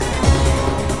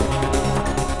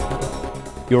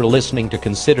You're listening to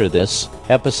Consider This,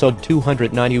 episode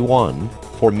 291,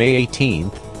 for May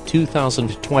 18th,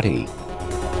 2020.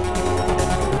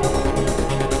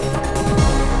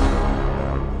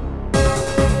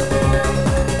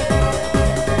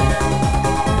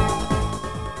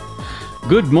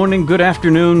 Good morning, good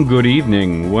afternoon, good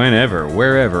evening, whenever,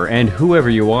 wherever, and whoever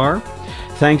you are.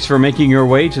 Thanks for making your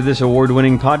way to this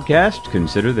award-winning podcast,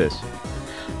 Consider This.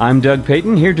 I'm Doug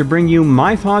Payton, here to bring you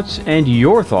my thoughts and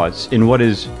your thoughts in what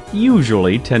is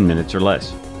usually 10 minutes or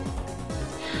less.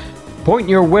 Point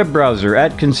your web browser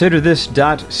at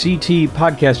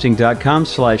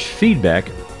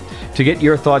considerthis.ctpodcasting.com/feedback to get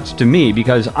your thoughts to me,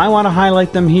 because I want to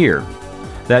highlight them here.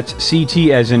 That's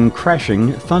CT as in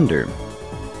crashing thunder.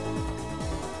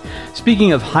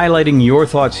 Speaking of highlighting your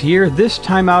thoughts here, this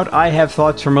time out I have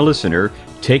thoughts from a listener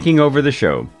taking over the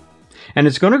show. And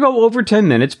it's going to go over 10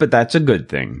 minutes, but that's a good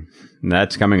thing.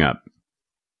 That's coming up.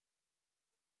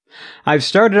 I've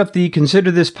started up the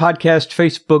Consider This Podcast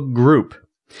Facebook group.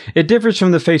 It differs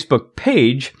from the Facebook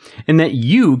page in that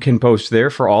you can post there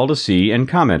for all to see and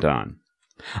comment on.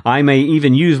 I may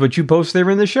even use what you post there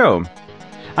in the show.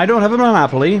 I don't have a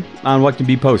monopoly on what can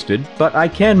be posted, but I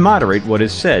can moderate what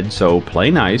is said, so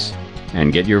play nice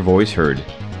and get your voice heard.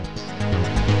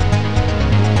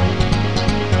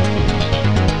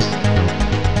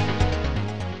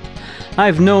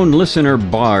 I've known listener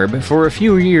Barb for a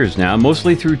few years now,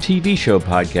 mostly through TV show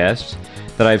podcasts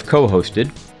that I've co-hosted,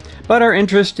 but our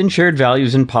interest in shared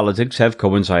values in politics have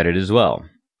coincided as well.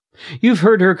 You've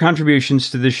heard her contributions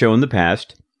to the show in the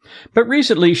past, but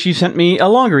recently she sent me a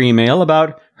longer email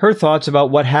about her thoughts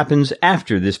about what happens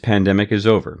after this pandemic is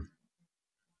over.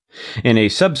 In a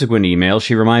subsequent email,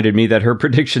 she reminded me that her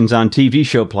predictions on TV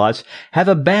show plots have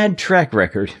a bad track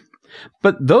record.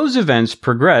 But those events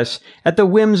progress at the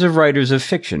whims of writers of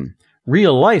fiction.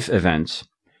 Real-life events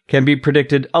can be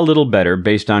predicted a little better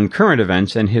based on current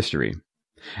events and history.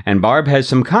 And Barb has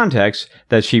some contacts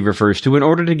that she refers to in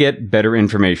order to get better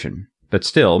information. But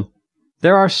still,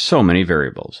 there are so many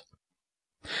variables.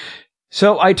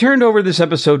 So I turned over this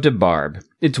episode to Barb.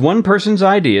 It's one person's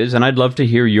ideas, and I'd love to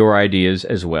hear your ideas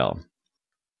as well.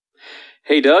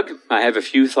 Hey, Doug, I have a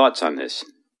few thoughts on this.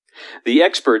 The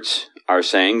experts are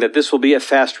saying that this will be a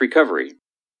fast recovery.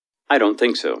 I don't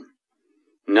think so.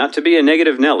 Not to be a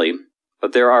negative Nelly,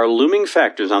 but there are looming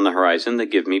factors on the horizon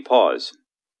that give me pause.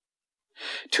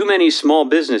 Too many small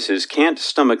businesses can't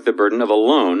stomach the burden of a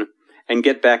loan and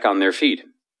get back on their feet.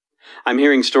 I'm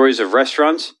hearing stories of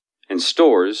restaurants and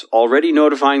stores already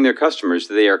notifying their customers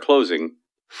that they are closing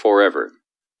forever.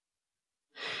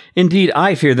 Indeed,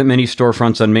 I fear that many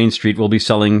storefronts on Main Street will be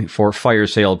selling for fire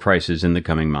sale prices in the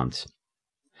coming months.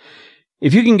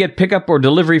 If you can get pickup or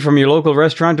delivery from your local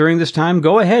restaurant during this time,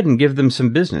 go ahead and give them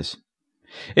some business.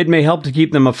 It may help to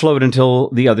keep them afloat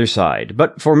until the other side,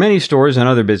 but for many stores and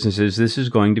other businesses, this is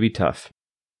going to be tough.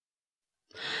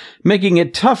 Making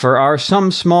it tougher are some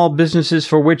small businesses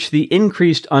for which the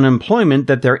increased unemployment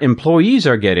that their employees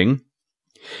are getting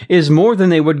is more than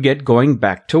they would get going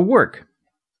back to work.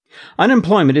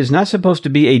 Unemployment is not supposed to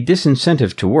be a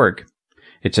disincentive to work.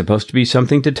 It's supposed to be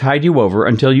something to tide you over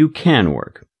until you can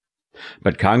work.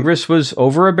 But Congress was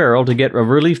over a barrel to get a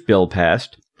relief bill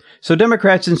passed, so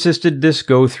Democrats insisted this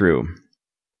go through.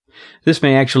 This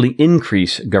may actually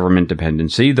increase government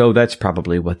dependency, though that's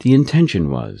probably what the intention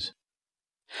was.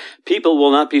 People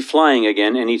will not be flying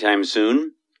again anytime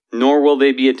soon, nor will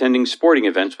they be attending sporting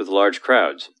events with large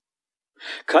crowds.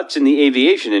 Cuts in the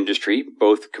aviation industry,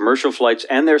 both commercial flights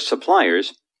and their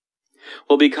suppliers,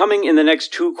 will be coming in the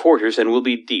next 2 quarters and will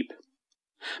be deep.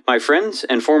 My friends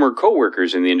and former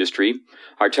co-workers in the industry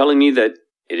are telling me that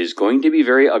it is going to be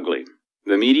very ugly.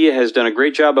 The media has done a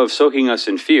great job of soaking us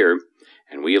in fear,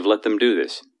 and we have let them do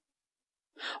this.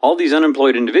 All these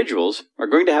unemployed individuals are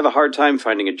going to have a hard time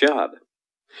finding a job.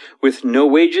 With no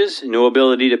wages, no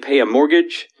ability to pay a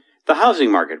mortgage, the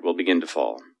housing market will begin to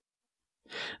fall.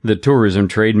 The tourism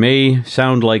trade may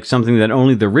sound like something that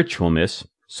only the rich will miss,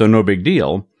 so no big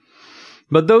deal.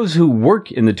 But those who work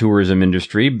in the tourism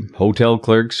industry, hotel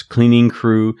clerks, cleaning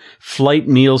crew, flight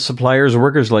meal suppliers,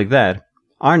 workers like that,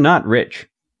 are not rich.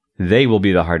 They will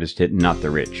be the hardest hit, not the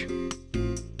rich.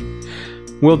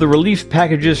 Will the relief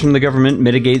packages from the government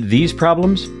mitigate these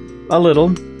problems? A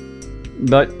little.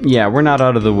 But yeah, we're not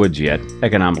out of the woods yet,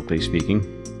 economically speaking.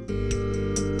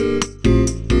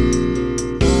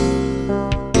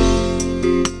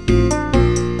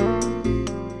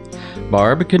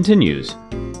 Barb continues.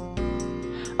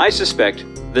 I suspect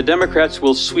the Democrats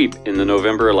will sweep in the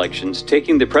November elections,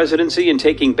 taking the presidency and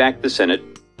taking back the Senate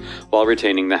while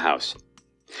retaining the House.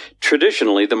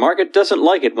 Traditionally, the market doesn't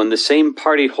like it when the same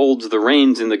party holds the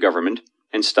reins in the government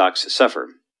and stocks suffer.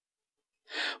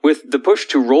 With the push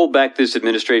to roll back this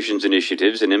administration's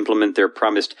initiatives and implement their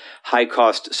promised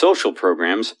high-cost social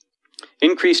programs,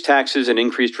 increased taxes and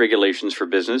increased regulations for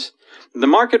business, the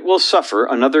market will suffer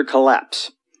another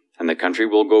collapse, and the country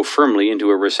will go firmly into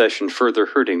a recession, further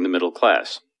hurting the middle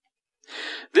class.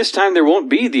 This time there won't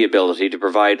be the ability to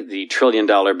provide the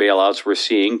trillion-dollar bailouts we're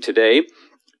seeing today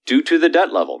due to the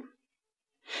debt level.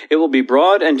 It will be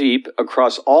broad and deep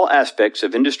across all aspects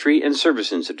of industry and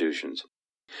service institutions.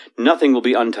 Nothing will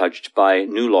be untouched by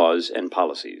new laws and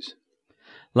policies.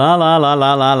 La la la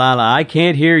la la la la, I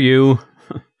can't hear you.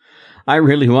 I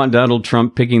really want Donald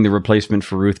Trump picking the replacement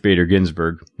for Ruth Bader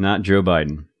Ginsburg, not Joe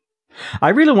Biden. I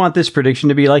really want this prediction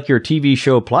to be like your TV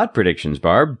show plot predictions,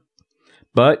 Barb.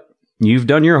 But you've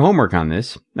done your homework on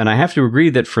this, and I have to agree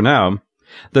that for now,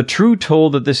 the true toll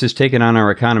that this has taken on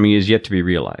our economy is yet to be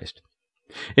realized.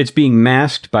 It's being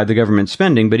masked by the government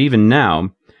spending, but even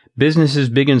now, businesses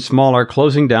big and small are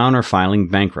closing down or filing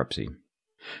bankruptcy.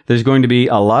 There's going to be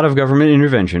a lot of government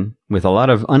intervention with a lot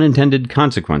of unintended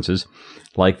consequences,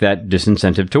 like that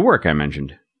disincentive to work I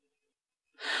mentioned.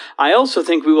 I also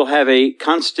think we will have a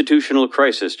constitutional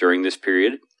crisis during this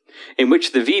period, in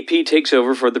which the VP takes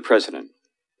over for the president.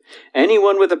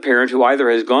 Anyone with a parent who either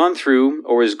has gone through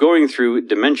or is going through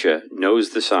dementia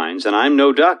knows the signs, and I'm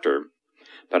no doctor,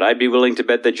 but I'd be willing to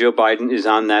bet that Joe Biden is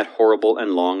on that horrible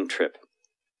and long trip.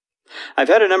 I've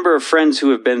had a number of friends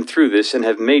who have been through this and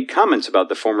have made comments about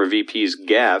the former VP's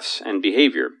gaffes and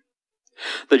behavior.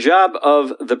 The job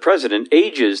of the president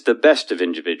ages the best of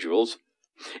individuals.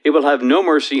 It will have no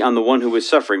mercy on the one who is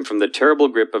suffering from the terrible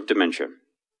grip of dementia.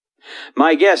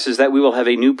 My guess is that we will have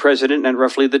a new president at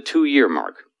roughly the 2-year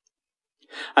mark.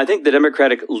 I think the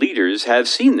Democratic leaders have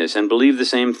seen this and believe the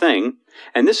same thing,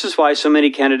 and this is why so many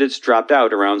candidates dropped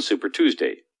out around Super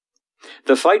Tuesday.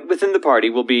 The fight within the party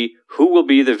will be who will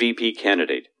be the VP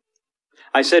candidate.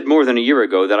 I said more than a year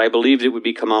ago that I believed it would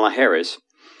be Kamala Harris,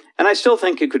 and I still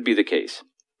think it could be the case.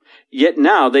 Yet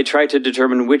now they try to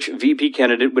determine which VP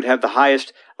candidate would have the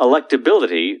highest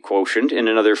electability quotient in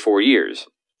another 4 years.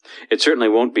 It certainly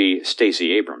won't be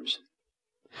Stacey Abrams.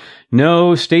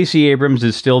 No, Stacey Abrams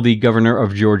is still the governor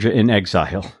of Georgia in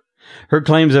exile. Her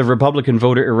claims of Republican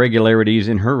voter irregularities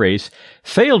in her race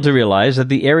failed to realize that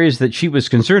the areas that she was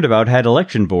concerned about had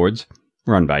election boards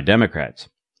run by Democrats.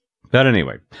 But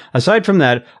anyway, aside from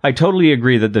that, I totally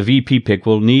agree that the VP pick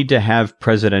will need to have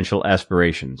presidential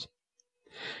aspirations.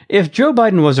 If Joe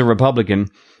Biden was a Republican,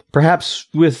 perhaps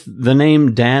with the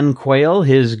name Dan Quayle,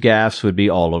 his gaffes would be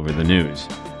all over the news.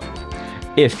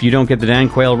 If you don't get the Dan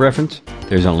Quayle reference,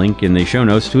 there's a link in the show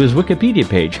notes to his Wikipedia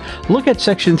page. Look at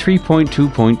section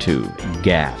 3.2.2,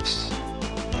 gaffes.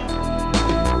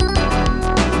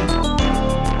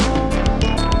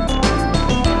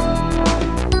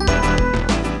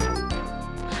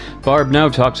 Barb now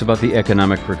talks about the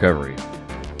economic recovery.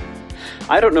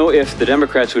 I don't know if the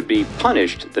Democrats would be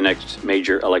punished the next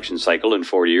major election cycle in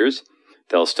 4 years.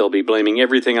 They'll still be blaming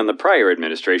everything on the prior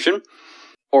administration,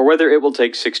 or whether it will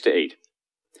take 6 to 8.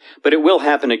 But it will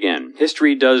happen again.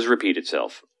 History does repeat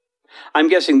itself. I'm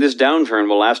guessing this downturn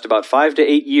will last about 5 to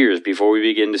 8 years before we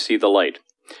begin to see the light,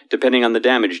 depending on the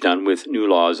damage done with new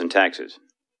laws and taxes.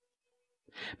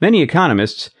 Many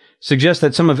economists suggest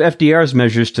that some of FDR's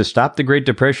measures to stop the Great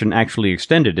Depression actually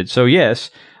extended it. So yes,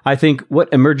 I think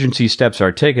what emergency steps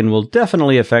are taken will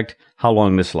definitely affect how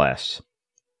long this lasts.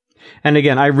 And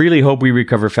again, I really hope we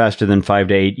recover faster than 5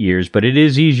 to 8 years, but it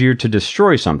is easier to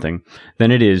destroy something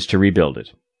than it is to rebuild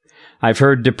it. I've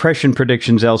heard depression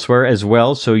predictions elsewhere as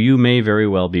well, so you may very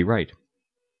well be right.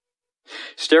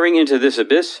 Staring into this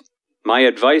abyss, my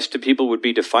advice to people would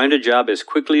be to find a job as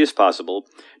quickly as possible,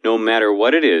 no matter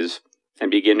what it is,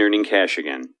 and begin earning cash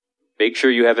again. Make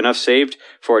sure you have enough saved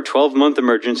for a 12-month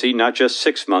emergency, not just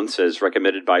 6 months, as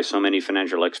recommended by so many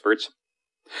financial experts.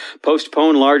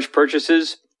 Postpone large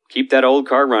purchases, keep that old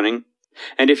car running,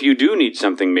 and if you do need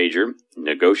something major,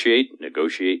 negotiate,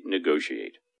 negotiate,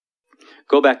 negotiate.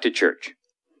 Go back to church.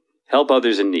 Help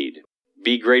others in need.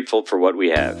 Be grateful for what we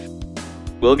have.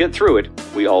 We'll get through it.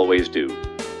 We always do.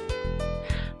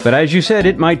 But as you said,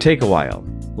 it might take a while.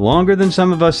 Longer than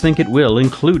some of us think it will,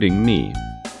 including me.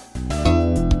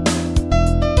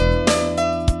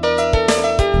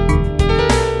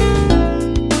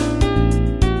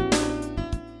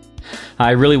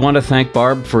 I really want to thank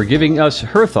Barb for giving us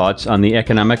her thoughts on the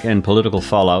economic and political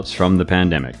fallouts from the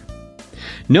pandemic.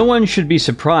 No one should be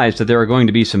surprised that there are going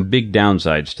to be some big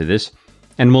downsides to this,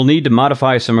 and we'll need to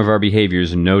modify some of our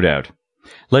behaviors, no doubt.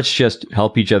 Let's just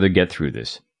help each other get through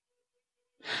this.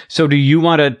 So do you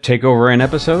want to take over an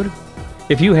episode?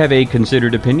 If you have a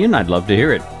considered opinion, I'd love to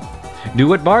hear it. Do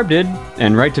what Barb did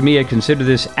and write to me at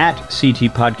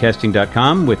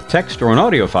considerthis@ctpodcasting.com with text or an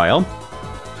audio file.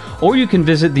 Or you can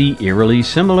visit the eerily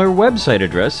similar website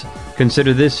address,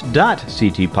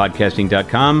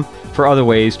 considerthis.ctpodcasting.com, for other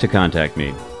ways to contact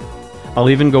me. I'll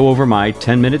even go over my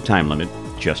 10-minute time limit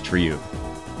just for you.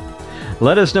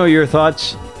 Let us know your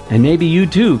thoughts, and maybe you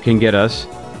too can get us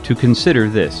to consider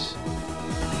this.